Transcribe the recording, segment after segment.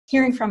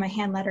hearing from a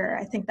hand letterer,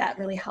 I think that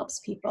really helps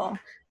people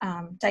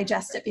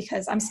digest it,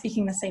 because I'm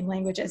speaking the same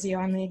language as you.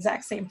 I'm the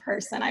exact same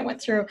person. I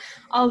went through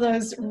all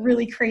those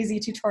really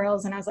crazy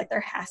tutorials and I was like, there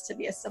has to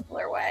be a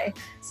simpler way.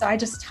 So I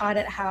just taught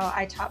it how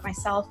I taught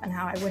myself and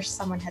how I wish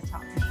someone had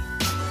taught me.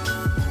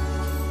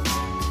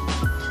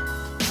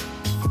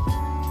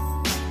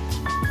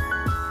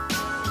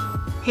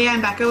 Hey,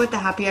 I'm Becca with the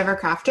Happy Ever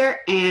Crafter,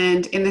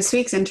 and in this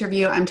week's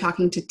interview, I'm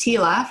talking to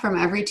Teela from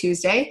Every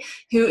Tuesday,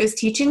 who is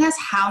teaching us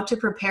how to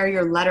prepare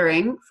your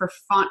lettering for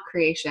font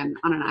creation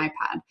on an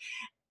iPad.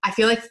 I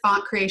feel like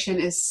font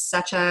creation is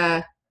such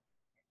a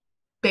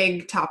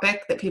big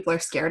topic that people are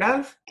scared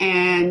of,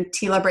 and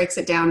Teela breaks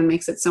it down and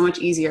makes it so much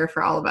easier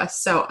for all of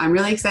us. So I'm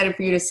really excited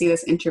for you to see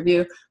this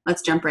interview.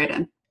 Let's jump right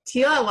in.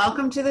 Teela,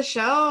 welcome to the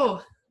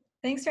show.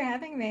 Thanks for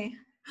having me.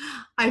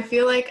 I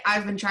feel like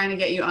I've been trying to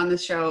get you on the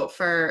show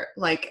for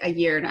like a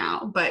year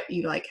now, but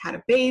you like had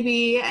a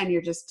baby and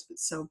you're just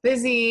so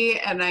busy,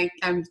 and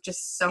I'm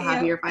just so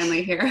happy you're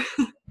finally here.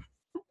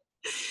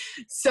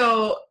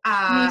 So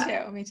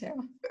Me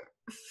too.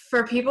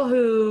 For people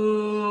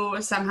who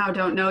somehow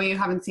don't know you,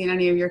 haven't seen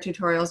any of your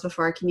tutorials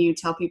before, can you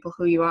tell people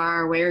who you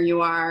are, where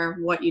you are,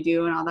 what you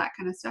do, and all that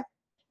kind of stuff?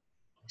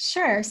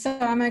 Sure. So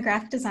I'm a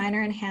graphic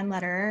designer and hand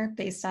letterer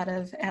based out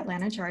of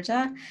Atlanta,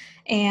 Georgia.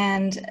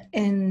 And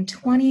in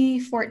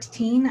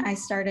 2014, I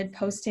started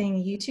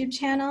posting YouTube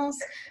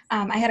channels.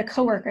 I had a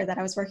coworker that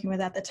I was working with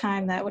at the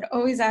time that would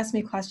always ask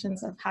me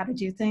questions of how to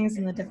do things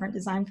in the different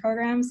design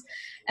programs.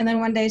 And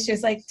then one day she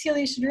was like, Teela,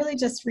 you should really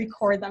just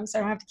record them so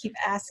I don't have to keep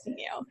asking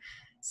you.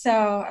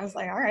 So I was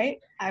like, all right,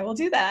 I will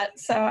do that.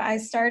 So I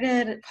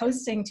started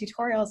posting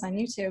tutorials on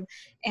YouTube,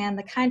 and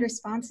the kind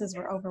responses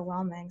were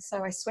overwhelming.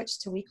 So I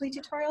switched to weekly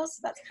tutorials. So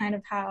that's kind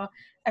of how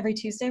Every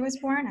Tuesday was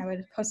born. I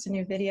would post a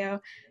new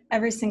video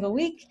every single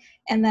week.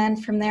 And then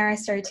from there, I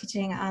started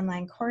teaching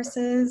online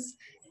courses.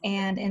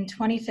 And in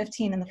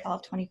 2015, in the fall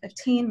of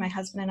 2015, my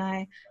husband and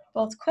I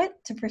both quit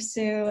to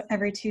pursue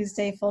Every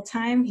Tuesday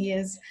full-time. He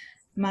is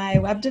my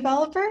web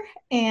developer,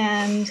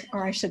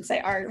 or I should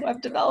say our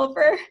web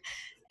developer.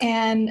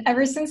 And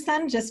ever since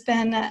then, just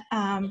been,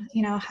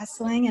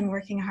 hustling and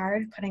working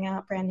hard, putting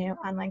out brand new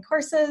online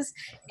courses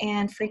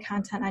and free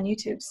content on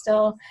YouTube.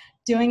 Still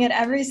doing it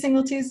every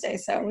single Tuesday.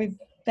 So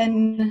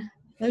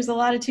there's a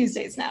lot of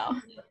Tuesdays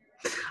now.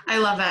 I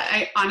love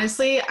that.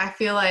 I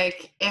feel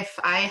like if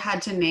I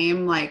had to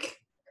name like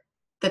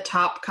the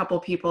top couple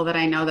people that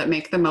I know that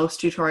make the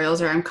most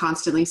tutorials, or I'm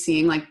constantly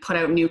seeing like put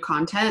out new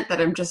content that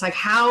I'm just like,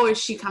 how is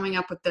she coming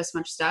up with this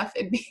much stuff?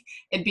 It'd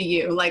be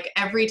you. Like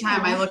every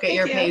time I look at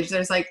your page,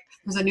 there's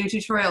a new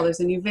tutorial,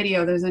 there's a new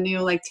video, there's a new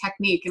like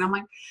technique. And I'm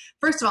like,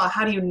 first of all,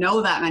 how do you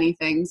know that many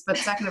things? But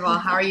second of all,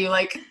 how are you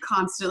like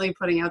constantly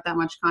putting out that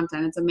much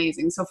content? It's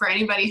amazing. So for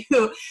anybody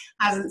who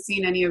hasn't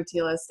seen any of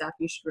Teela's stuff,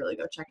 you should really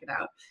go check it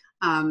out.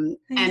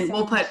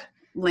 We'll put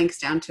links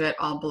down to it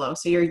all below.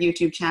 So your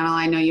YouTube channel,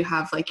 I know you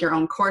have like your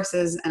own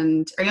courses,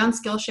 and are you on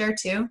Skillshare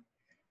too?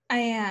 I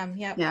am.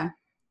 Yep. Yeah.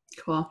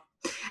 Cool.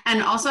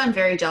 And also I'm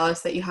very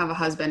jealous that you have a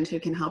husband who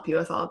can help you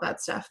with all of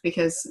that stuff,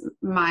 because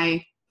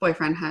my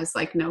boyfriend has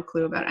like no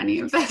clue about any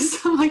of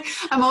this.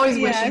 I'm always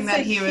wishing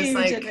that he was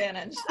like,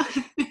 advantage.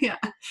 Yeah.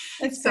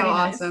 It's so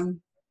nice.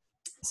 Awesome.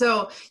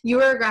 So you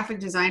were a graphic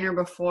designer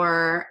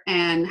before,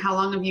 and how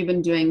long have you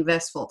been doing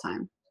this full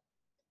time?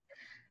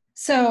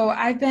 So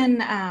I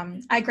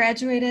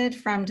graduated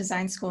from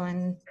design school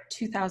in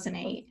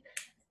 2008.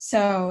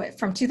 So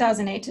from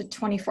 2008 to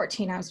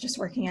 2014, I was just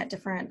working at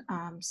different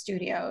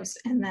studios,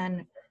 and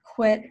then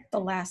quit the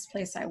last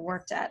place I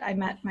worked at. I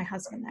met my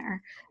husband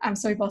there.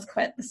 So we both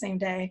quit the same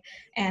day,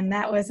 and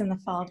that was in the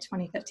fall of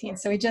 2015.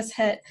 So we just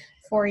hit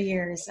 4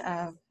 years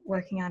of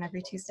working on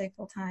Every Tuesday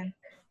full time.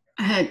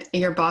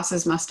 Your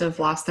bosses must have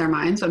lost their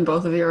minds when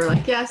both of you were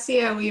like, yes,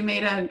 yeah, we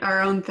made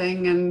our own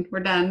thing and we're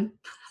done.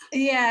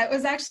 Yeah,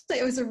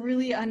 it was a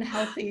really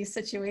unhealthy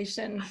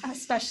situation,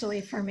 especially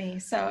for me.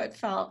 So it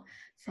felt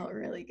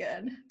really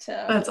good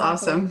to That's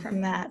awesome from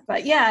that.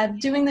 But yeah,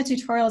 doing the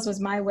tutorials was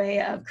my way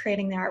of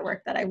creating the artwork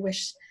that I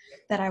wish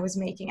that I was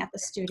making at the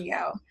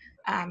studio.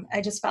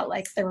 I just felt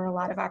like there were a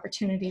lot of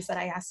opportunities that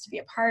I asked to be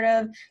a part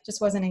of, just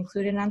wasn't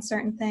included on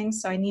certain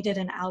things. So I needed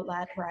an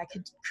outlet where I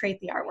could create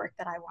the artwork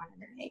that I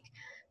wanted to make.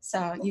 So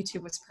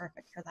YouTube was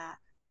perfect for that.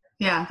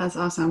 Yeah, that's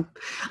awesome.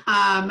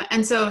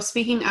 And so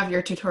speaking of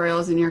your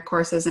tutorials and your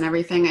courses and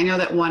everything, I know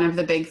that one of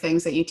the big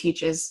things that you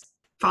teach is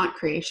font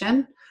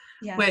creation.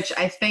 Yes. Which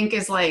I think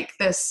is like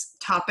this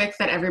topic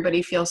that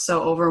everybody feels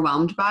so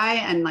overwhelmed by.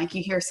 And like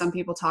you hear some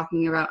people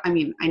talking about, I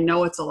mean, I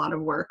know it's a lot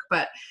of work,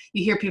 but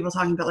you hear people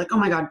talking about like, oh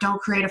my God,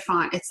 don't create a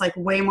font. It's like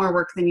way more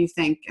work than you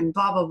think and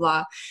blah, blah,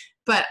 blah.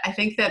 But I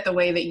think that the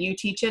way that you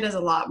teach it is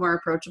a lot more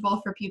approachable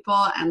for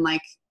people and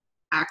like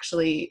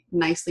actually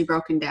nicely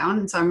broken down.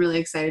 And so I'm really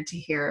excited to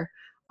hear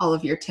all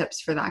of your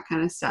tips for that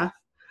kind of stuff.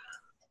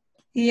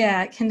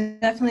 Yeah, it can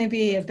definitely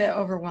be a bit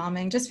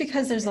overwhelming just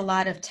because there's a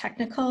lot of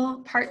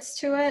technical parts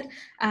to it.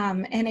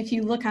 And if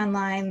you look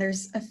online,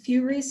 there's a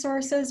few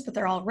resources, but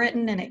they're all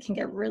written and it can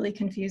get really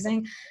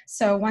confusing.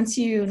 So once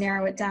you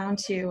narrow it down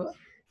to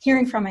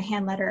hearing from a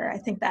hand letterer, I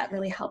think that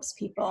really helps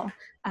people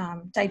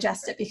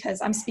digest it,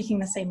 because I'm speaking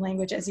the same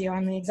language as you.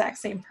 I'm the exact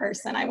same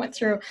person. I went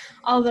through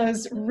all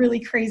those really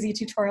crazy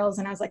tutorials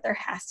and I was like, there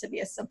has to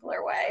be a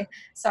simpler way.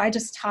 So I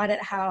just taught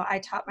it how I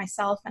taught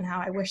myself and how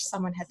I wish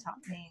someone had taught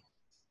me.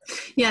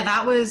 Yeah,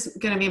 that was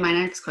going to be my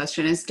next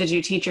question is, did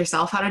you teach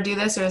yourself how to do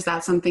this, or is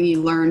that something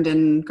you learned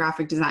in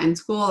graphic design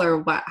school, or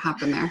what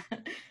happened there?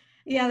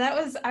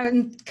 Yeah,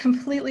 I'm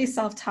completely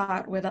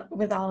self-taught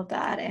with all of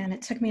that. And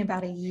it took me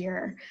about a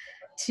year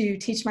to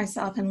teach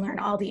myself and learn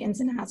all the ins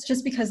and outs,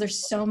 just because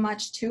there's so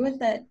much to it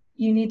that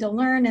you need to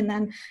learn. And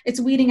then it's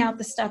weeding out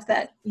the stuff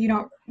that you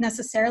don't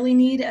necessarily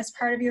need as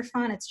part of your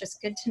font. It's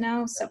just good to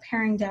know. So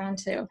paring down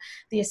to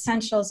the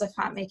essentials of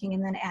font making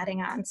and then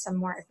adding on some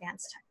more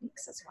advanced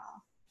techniques as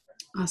well.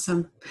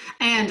 Awesome.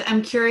 And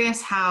I'm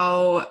curious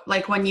how,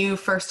 like, when you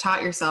first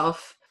taught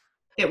yourself,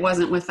 it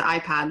wasn't with the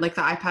iPad. Like,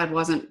 the iPad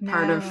wasn't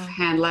part of No.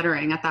 hand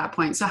lettering at that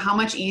point. So how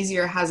much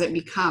easier has it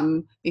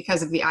become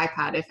because of the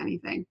iPad, if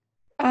anything?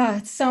 Oh,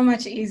 it's so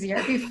much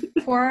easier.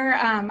 Before,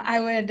 I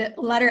would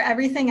letter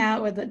everything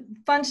out with a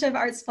bunch of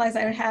art supplies.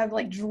 I would have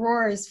like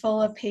drawers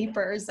full of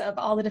papers of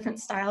all the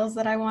different styles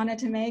that I wanted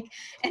to make.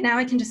 And now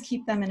I can just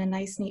keep them in a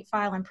nice, neat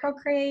file in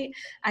Procreate.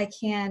 I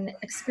can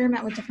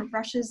experiment with different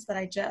brushes that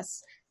I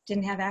just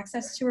didn't have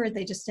access to, or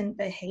they just didn't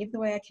behave the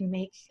way I can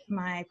make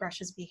my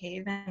brushes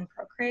behave in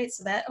Procreate.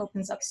 So that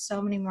opens up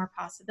so many more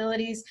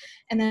possibilities.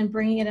 And then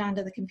bringing it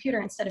onto the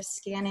computer, instead of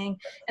scanning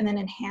and then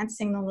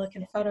enhancing the look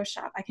in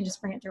Photoshop, I can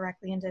just bring it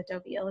directly into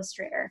Adobe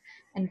Illustrator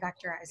and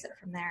vectorize it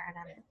from there.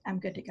 And I'm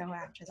good to go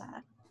after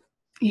that.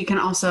 You can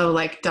also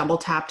like double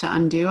tap to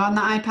undo on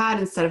the iPad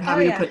instead of Oh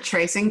having to yeah, put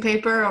tracing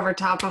paper over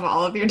top of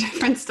all of your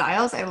different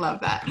styles. I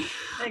love that.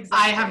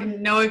 I have exactly.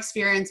 no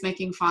experience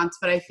making fonts,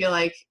 but I feel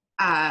like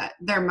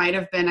there might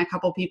have been a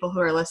couple people who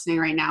are listening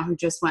right now who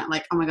just went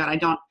like, oh my God, I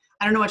don't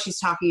know what she's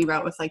talking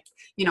about with, like,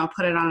 you know,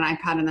 put it on an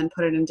iPad and then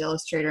put it into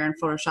Illustrator and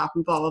Photoshop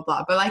and blah, blah,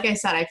 blah. But like I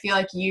said, I feel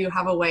like you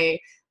have a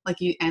way, like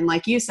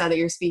you said, that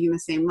you're speaking the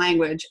same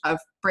language of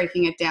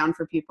breaking it down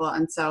for people.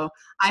 And so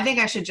I think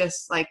I should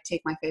just like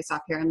take my face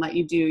off here and let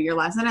you do your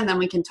lesson, and then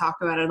we can talk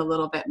about it a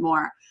little bit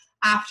more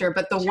after.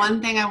 But the Sure.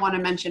 one thing I want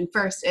to mention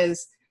first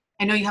is,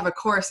 I know you have a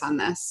course on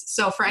this.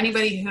 So for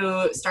anybody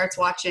who starts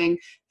watching,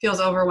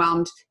 feels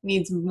overwhelmed,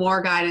 needs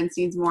more guidance,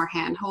 needs more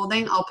hand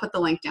holding, I'll put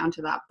the link down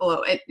to that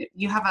below.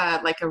 You have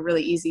a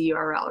really easy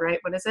URL, right?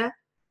 What is it?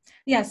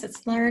 Yes,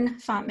 it's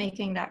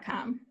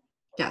learnfontmaking.com.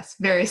 Yes,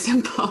 very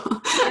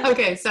simple. Yep.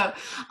 Okay, so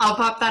I'll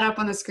pop that up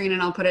on the screen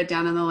and I'll put it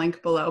down in the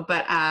link below.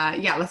 But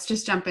yeah, let's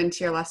just jump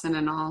into your lesson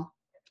and I'll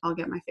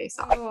get my face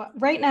off. So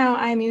right now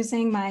I'm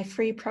using my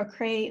free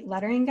Procreate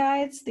lettering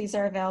guides. These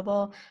are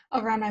available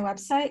over on my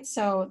website.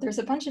 So there's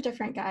a bunch of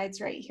different guides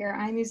right here.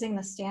 I'm using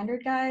the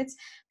standard guides,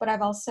 but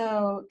I've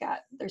also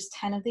there's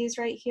 10 of these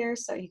right here.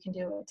 So you can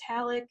do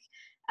italic,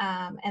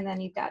 and then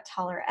you've got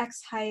taller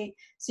X height.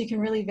 So you can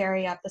really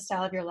vary up the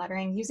style of your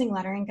lettering. Using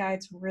lettering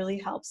guides really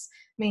helps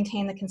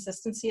maintain the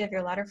consistency of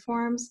your letter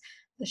forms,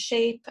 the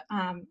shape.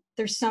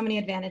 There's so many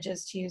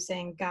advantages to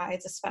using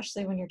guides,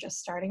 especially when you're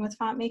just starting with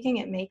font making.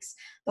 It makes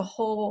the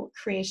whole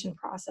creation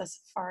process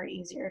far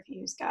easier if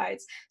you use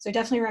guides. So I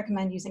definitely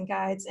recommend using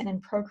guides, and in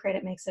Procreate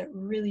it makes it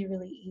really,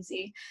 really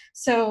easy.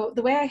 So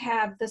the way I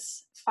have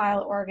this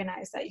file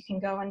organized that you can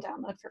go and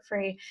download for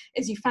free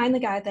is you find the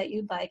guide that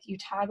you'd like, you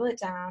toggle it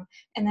down,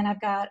 and then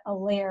I've got a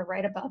layer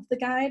right above the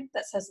guide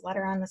that says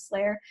letter on this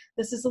layer.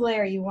 This is the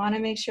layer you want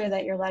to make sure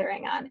that you're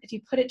lettering on. If you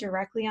put it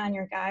directly on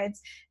your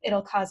guides,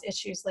 it'll cause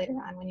issues later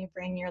on when you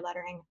bring your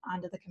lettering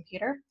onto the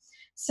computer.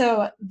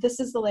 So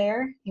this is the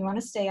layer you want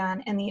to stay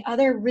on. And the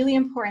other really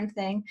important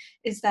thing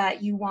is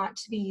that you want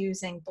to be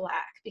using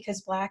black,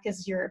 because black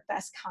is your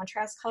best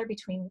contrast color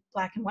between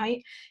black and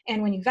white.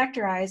 And when you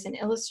vectorize in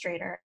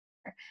Illustrator,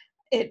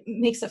 it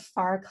makes a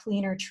far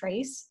cleaner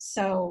trace.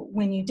 So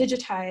when you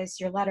digitize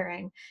your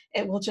lettering,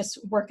 it will just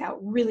work out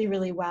really,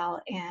 really well,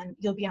 and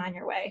you'll be on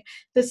your way.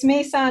 This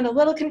may sound a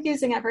little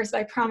confusing at first, but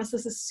I promise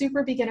this is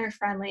super beginner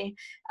friendly.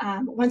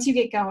 Once you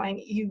get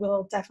going, you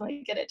will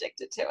definitely get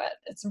addicted to it.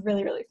 It's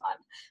really, really fun.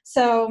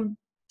 So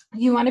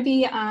you want to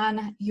be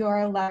on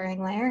your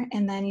lettering layer,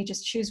 and then you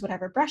just choose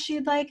whatever brush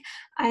you'd like.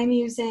 I'm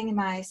using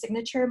my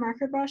signature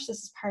marker brush.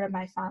 This is part of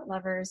my Font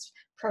Lovers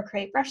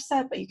Procreate brush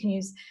set, but you can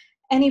use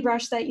any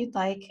brush that you'd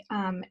like.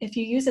 If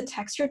you use a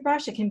textured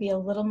brush, it can be a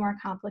little more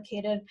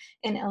complicated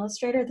in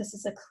Illustrator. This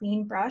is a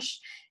clean brush,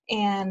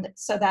 and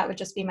so that would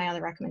just be my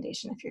other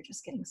recommendation if you're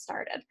just getting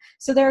started.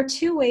 So there are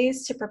two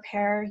ways to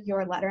prepare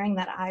your lettering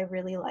that I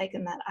really like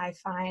and that I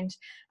find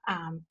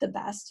the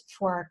best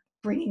for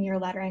bringing your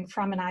lettering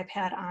from an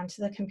iPad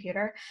onto the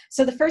computer.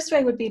 So the first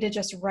way would be to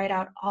just write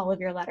out all of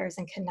your letters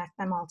and connect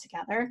them all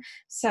together.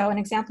 So an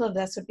example of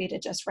this would be to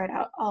just write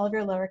out all of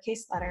your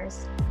lowercase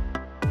letters.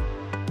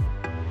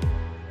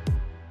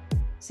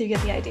 So you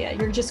get the idea.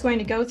 You're just going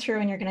to go through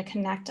and you're going to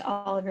connect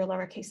all of your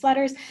lowercase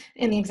letters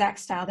in the exact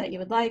style that you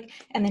would like,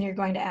 and then you're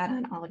going to add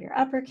on all of your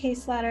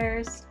uppercase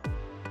letters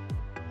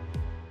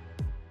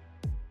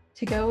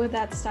to go with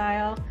that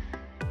style.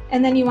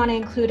 And then you want to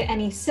include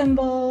any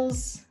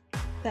symbols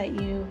that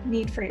you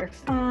need for your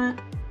font.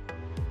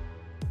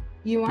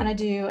 You want to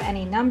do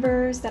any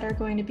numbers that are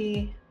going to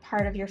be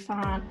part of your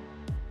font.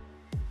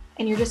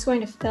 And you're just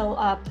going to fill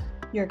up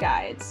your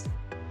guides.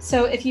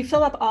 So if you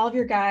fill up all of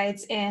your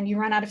guides and you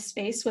run out of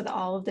space with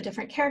all of the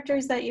different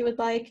characters that you would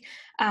like,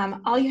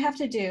 all you have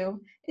to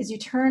do is you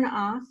turn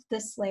off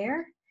this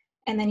layer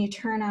and then you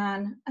turn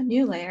on a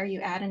new layer,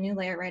 you add a new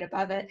layer right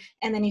above it,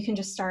 and then you can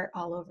just start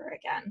all over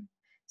again.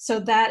 So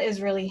that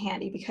is really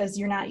handy because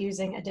you're not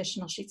using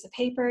additional sheets of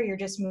paper, you're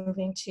just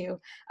moving to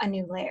a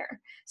new layer.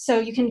 So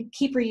you can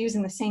keep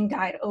reusing the same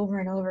guide over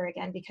and over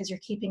again because you're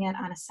keeping it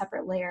on a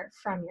separate layer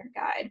from your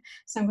guide.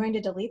 So I'm going to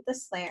delete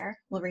this layer,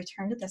 we'll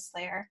return to this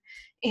layer.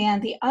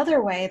 And the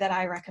other way that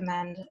I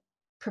recommend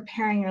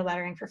preparing your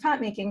lettering for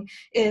font making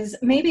is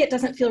maybe it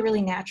doesn't feel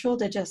really natural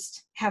to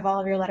just have all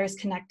of your letters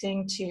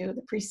connecting to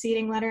the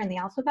preceding letter in the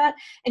alphabet,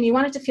 and you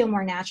want it to feel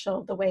more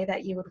natural the way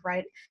that you would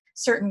write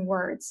certain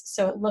words,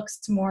 so it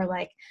looks more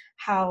like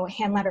how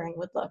hand lettering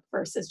would look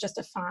versus just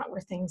a font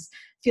where things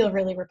feel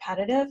really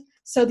repetitive.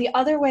 So the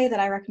other way that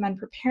I recommend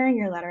preparing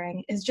your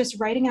lettering is just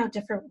writing out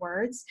different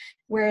words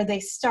where they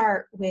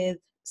start with,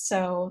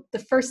 so the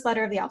first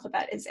letter of the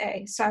alphabet is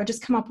A, so I would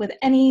just come up with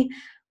any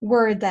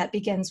word that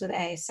begins with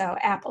A, so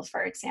apple,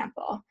 for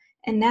example.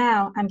 And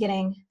now I'm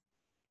getting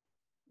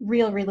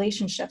real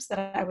relationships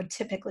that I would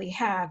typically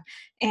have,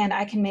 and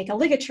I can make a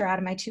ligature out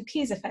of my two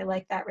P's if I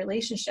like that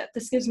relationship.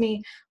 This gives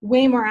me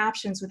way more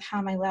options with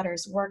how my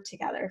letters work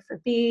together.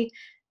 For B,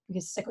 we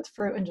can stick with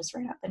fruit and just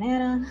write out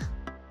banana.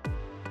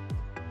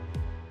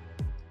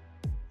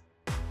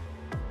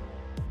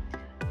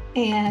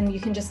 And you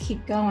can just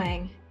keep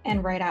going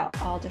and write out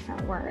all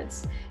different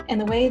words. And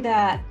the way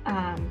that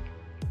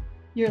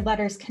your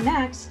letters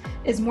connect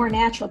is more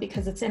natural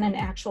because it's in an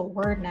actual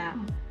word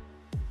now,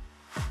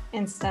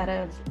 instead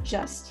of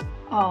just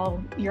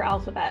all your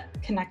alphabet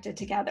connected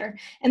together.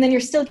 And then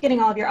you're still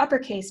getting all of your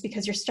uppercase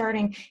because you're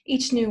starting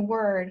each new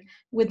word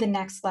with the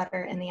next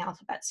letter in the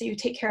alphabet. So you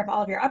take care of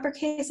all of your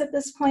uppercase at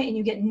this point, and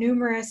you get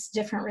numerous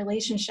different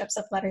relationships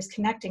of letters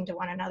connecting to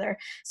one another.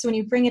 So when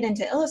you bring it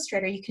into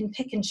Illustrator, you can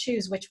pick and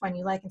choose which one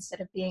you like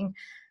instead of being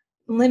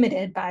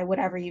limited by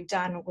whatever you've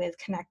done with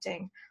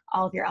connecting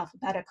all of your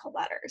alphabetical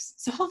letters.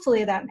 So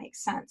hopefully that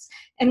makes sense.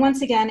 And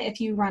once again, if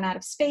you run out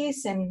of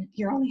space and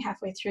you're only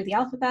halfway through the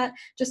alphabet,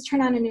 just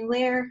turn on a new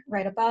layer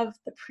right above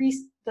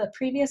the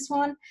previous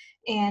one,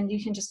 and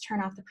you can just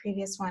turn off the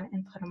previous one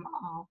and put them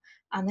all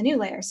on the new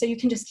layer. So you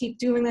can just keep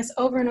doing this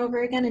over and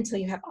over again until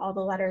you have all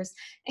the letters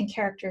and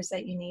characters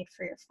that you need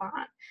for your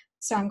font.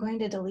 So I'm going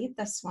to delete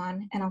this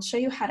one, and I'll show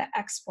you how to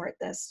export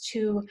this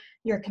to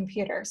your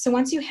computer. So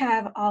once you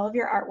have all of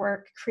your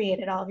artwork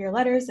created, all of your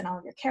letters and all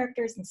of your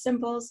characters and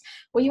symbols,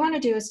 what you want to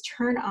do is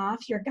turn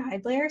off your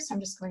guide layer. So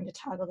I'm just going to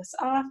toggle this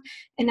off.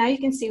 And now you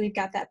can see we've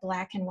got that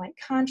black and white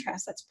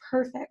contrast that's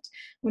perfect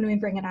when we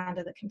bring it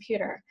onto the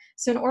computer.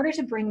 So in order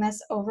to bring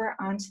this over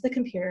onto the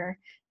computer,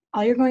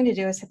 all you're going to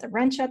do is hit the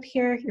wrench up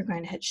here, you're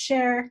going to hit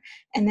share,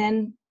 and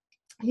then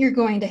you're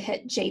going to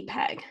hit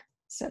JPEG.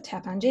 So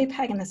tap on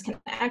JPEG and this can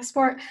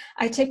export.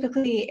 I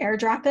typically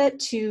airdrop it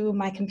to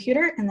my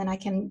computer and then I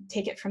can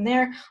take it from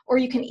there, or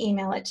you can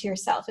email it to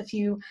yourself. If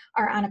you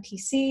are on a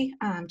PC,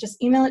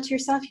 just email it to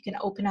yourself. You can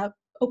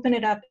open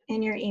it up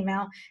in your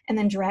email and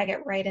then drag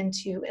it right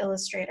into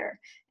Illustrator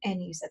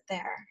and use it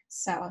there.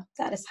 So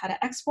that is how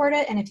to export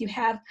it. And if you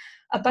have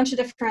a bunch of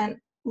different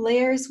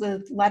layers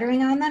with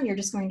lettering on them, you're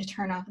just going to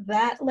turn off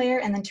that layer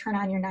and then turn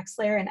on your next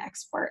layer and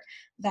export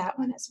that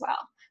one as well.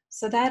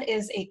 So that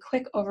is a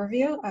quick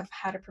overview of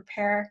how to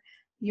prepare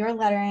your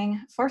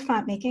lettering for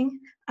font making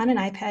on an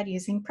iPad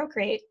using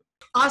Procreate.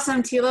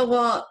 Awesome, Teela.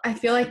 Well, I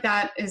feel like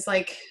that is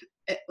like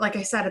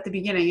I said at the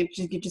beginning,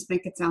 you just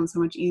make it sound so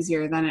much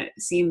easier than it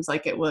seems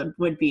like it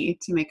would be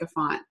to make a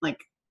font. Like,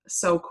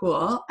 so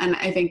cool. And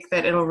I think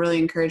that it'll really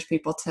encourage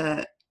people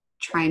to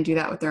try and do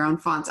that with their own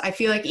fonts. I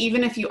feel like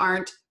even if you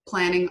aren't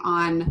planning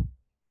on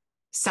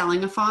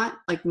selling a font,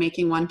 like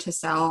making one to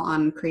sell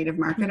on Creative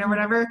Market or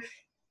whatever,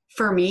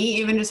 for me,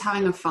 even just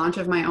having a font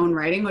of my own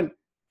writing would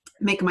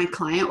make my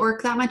client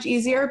work that much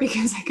easier,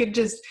 because I could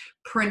just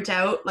print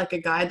out like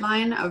a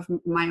guideline of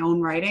my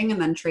own writing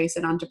and then trace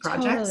it onto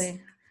projects.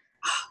 Totally.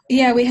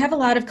 Yeah, we have a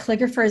lot of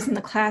calligraphers in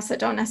the class that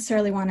don't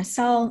necessarily want to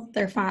sell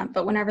their font,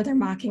 but whenever they're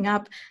mocking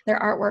up their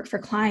artwork for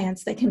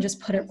clients, they can just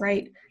put it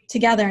right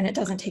together, and it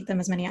doesn't take them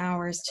as many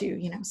hours to,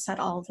 set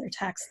all of their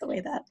text the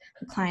way that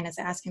the client is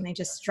asking. They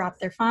just drop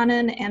their font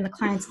in, and the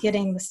client's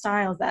getting the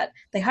style that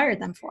they hired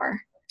them for.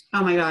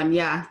 Oh my God,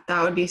 yeah,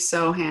 that would be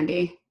so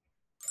handy.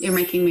 You're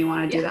making me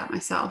want to do that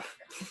myself.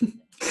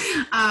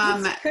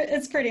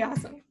 It's pretty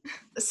awesome.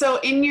 So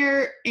in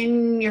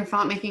your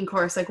font making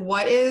course, like,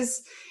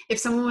 if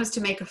someone was to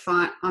make a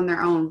font on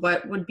their own,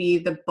 what would be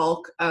the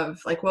bulk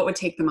of, like, what would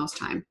take the most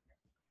time?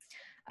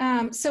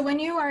 So when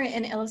you are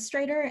in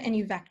Illustrator and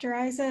you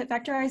vectorize it,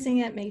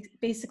 vectorizing it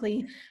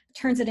basically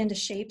turns it into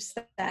shapes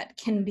that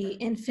can be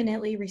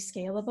infinitely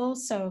rescalable.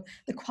 So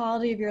the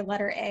quality of your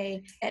letter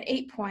A at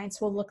 8 points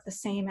will look the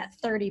same at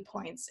 30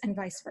 points and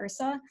vice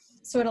versa.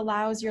 So it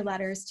allows your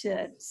letters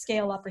to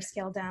scale up or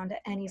scale down to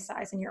any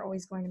size, and you're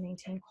always going to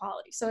maintain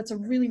quality. So it's a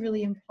really,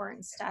 really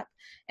important step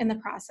in the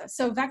process.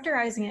 So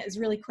vectorizing it is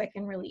really quick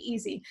and really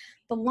easy.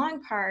 The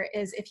long part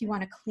is if you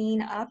want to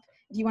clean up,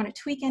 if you want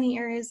to tweak any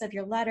areas of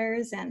your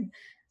letters and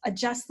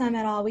adjust them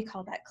at all, we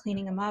call that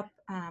cleaning them up.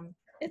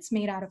 It's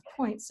made out of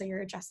points, so you're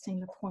adjusting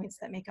the points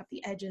that make up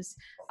the edges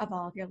of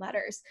all of your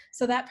letters.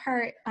 So that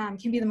part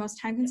can be the most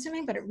time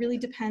consuming, but it really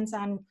depends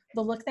on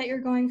the look that you're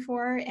going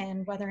for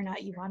and whether or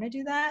not you want to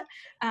do that.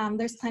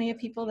 There's plenty of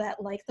people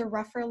that like the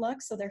rougher look,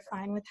 so they're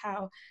fine with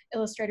how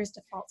Illustrator's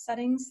default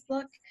settings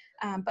look,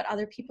 but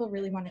other people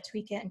really want to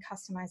tweak it and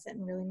customize it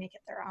and really make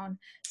it their own.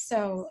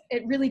 So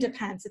it really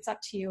depends. It's up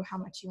to you how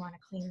much you want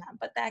to clean them,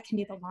 but that can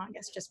be the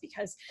longest just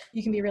because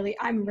you can be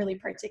I'm really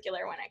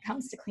particular when it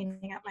comes to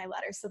cleaning up my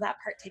letters, so that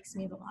part takes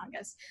me the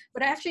longest.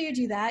 But after you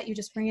do that, you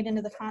just bring it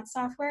into the font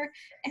software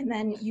and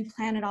then you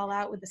plan it all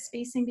out with the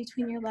spacing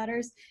between your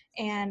letters,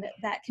 and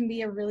that can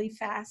be a really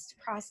fast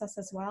process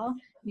as well.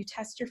 You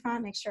test your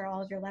font, make sure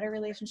all of your letter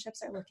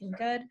relationships are looking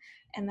good,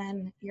 and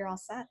then you're all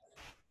set.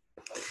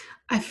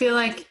 I feel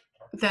like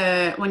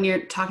when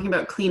you're talking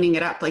about cleaning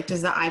it up, like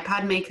does the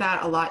iPad make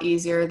that a lot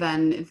easier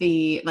than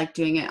the like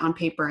doing it on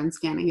paper and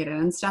scanning it in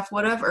and stuff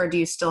would have, or do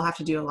you still have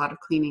to do a lot of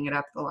cleaning it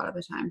up a lot of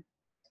the time?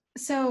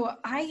 So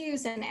I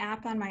use an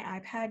app on my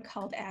iPad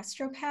called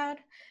Astropad.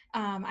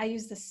 I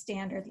use the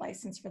standard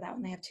license for that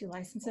one. They have 2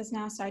 licenses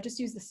now, so I just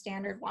use the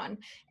standard one.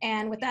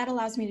 And what that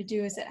allows me to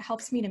do is it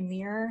helps me to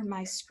mirror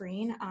my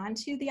screen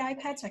onto the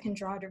iPad so I can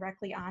draw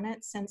directly on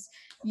it. Since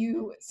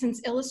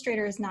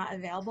Illustrator is not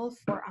available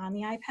for on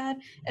the iPad,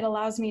 it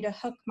allows me to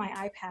hook my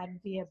iPad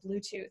via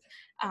Bluetooth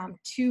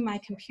to my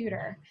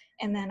computer.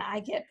 And then I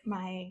get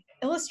my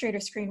Illustrator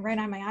screen right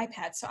on my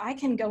iPad. So I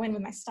can go in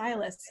with my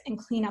stylus and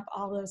clean up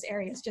all those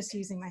areas just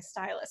using my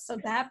stylus. So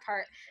that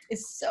part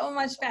is so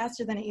much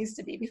faster than it used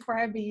to be. Before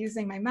I'd be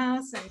using my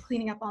mouse and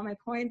cleaning up all my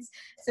points.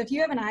 So if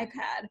you have an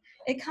iPad,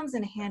 it comes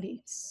in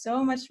handy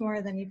so much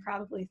more than you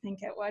probably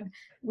think it would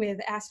with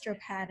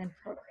Astropad and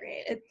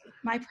Procreate.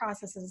 My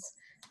process has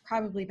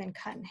probably been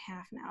cut in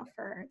half now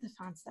for the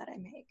fonts that I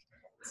make.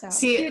 So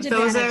huge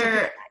those advantage are, if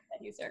you're an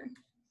iPad user.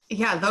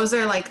 Yeah, those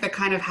are like the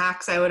kind of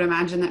hacks I would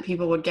imagine that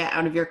people would get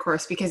out of your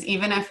course, because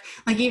even if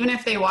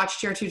they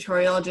watched your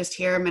tutorial just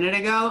here a minute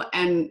ago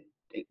and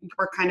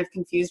were kind of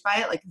confused by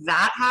it, like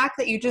that hack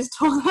that you just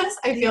told us,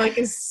 I feel like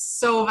is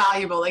so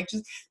valuable. Like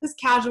just this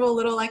casual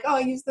little like, oh,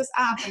 I use this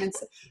app, and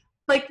it's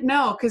like,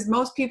 no, because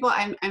most people,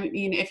 I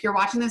mean, if you're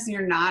watching this and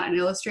you're not an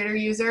Illustrator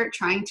user,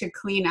 trying to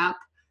clean up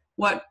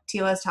what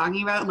Teela is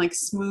talking about and like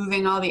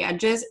smoothing all the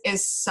edges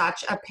is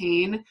such a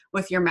pain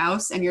with your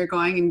mouse, and you're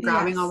going and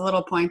grabbing all the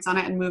little points on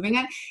it and moving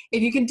it.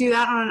 If you can do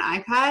that on an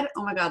iPad,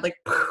 oh my God, like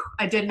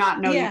I did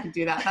not know you could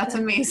do that. That's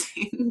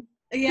amazing.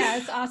 Yeah,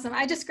 it's awesome.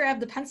 I just grab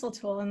the pencil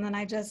tool and then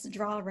I just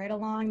draw right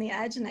along the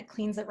edge and it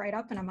cleans it right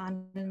up, and I'm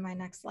on to my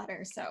next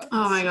letter. So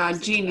oh my God,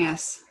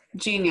 genius.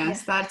 Yeah.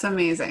 That's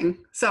amazing.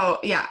 So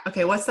yeah.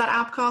 Okay. What's that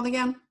app called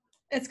again?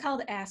 It's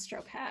called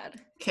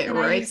Astropad. Okay, and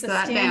write I use the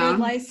that standard down.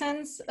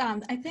 license.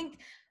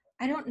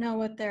 I don't know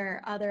what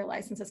their other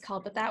license is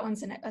called, but that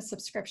one's a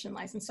subscription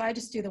license. So I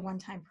just do the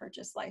one-time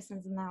purchase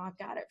license, and now I've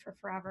got it for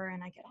forever,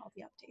 and I get all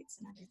the updates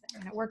and everything,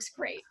 and it works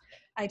great.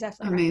 I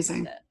definitely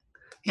recommend it.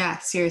 Yeah,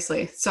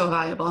 seriously, so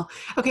valuable.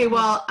 Okay,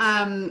 well,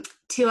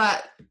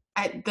 Teela,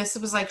 this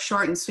was like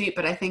short and sweet,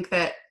 but I think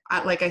that,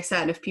 like I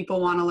said, if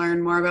people want to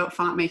learn more about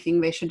font making,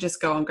 they should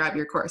just go and grab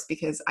your course,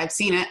 because I've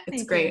seen it.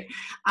 It's great.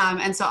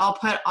 And so I'll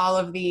put all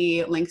of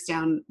the links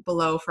down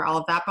below for all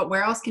of that. But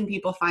where else can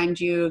people find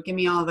you? Give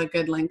me all the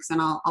good links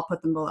and I'll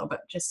put them below,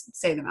 but just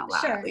say them out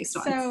loud at least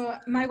once. So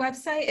my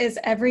website is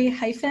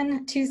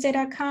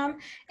every-tuesday.com.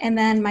 And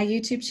then my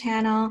YouTube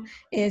channel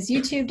is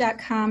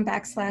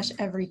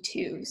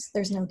youtube.com/every-tues.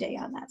 There's no day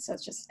on that. So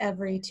it's just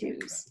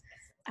every-tues.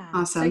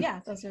 Awesome. So yeah,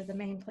 those are the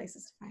main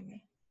places to find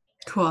me.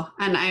 Cool.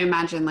 And I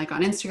imagine like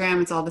on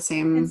Instagram, it's all the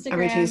same. Instagram,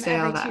 every Tuesday,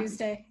 all that.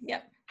 Tuesday.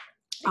 Yep.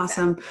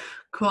 Awesome. Exactly.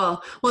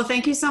 Cool. Well,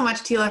 thank you so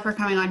much, Teela, for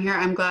coming on here.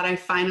 I'm glad I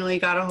finally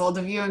got a hold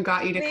of you and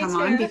got you to come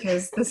on,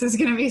 because this is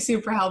going to be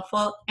super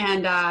helpful.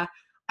 And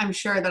I'm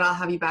sure that I'll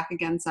have you back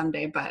again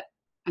someday. But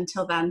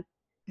until then,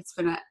 it's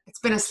been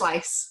a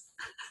slice.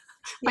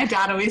 My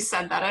dad always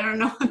said that. I don't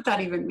know what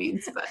that even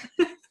means, but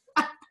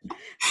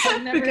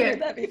I've never heard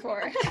that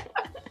before.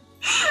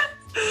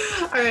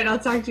 All right. I'll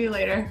talk to you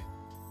later.